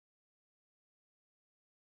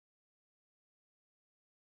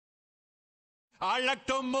I like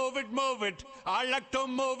to move it, move it. I like to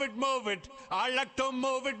move it, move it. I like to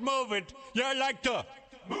move it, move it. You like to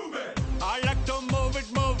move it. I like to move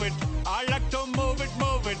it, move it. I like to move it,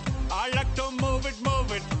 move it. I like to move it,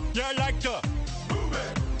 move it. You like to move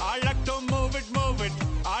it. I like to move it, move it.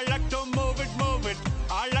 I like to move it, move it.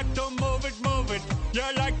 I like to move it, move it. You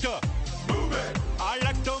like to move it. I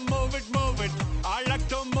like to move it, move it. I like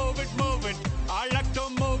to move it, move it. I like to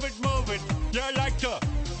move it, move it. You like to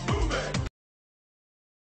move it.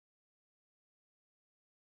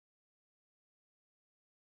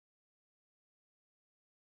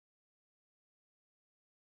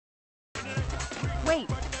 Wait,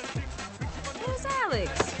 where's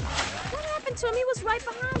Alex? What happened to him? He was right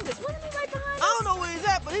behind us. Wasn't he right behind us? I don't know where he's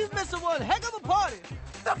at, but he's missing one heck of a party.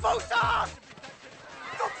 The Fossa!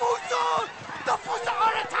 The Fossa! The Fossa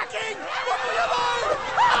are attacking! What do you mean?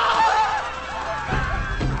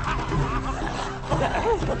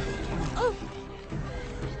 Oh.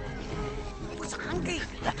 Who's hungry?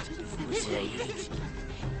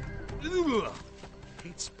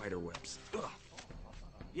 Hate spider webs. Ugh.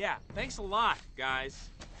 Yeah, thanks a lot, guys.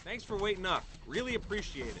 Thanks for waiting up. Really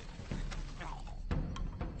appreciate it.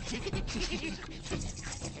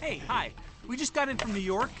 Hey, hi. We just got in from New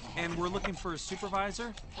York, and we're looking for a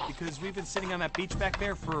supervisor because we've been sitting on that beach back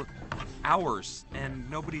there for hours, and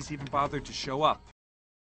nobody's even bothered to show up.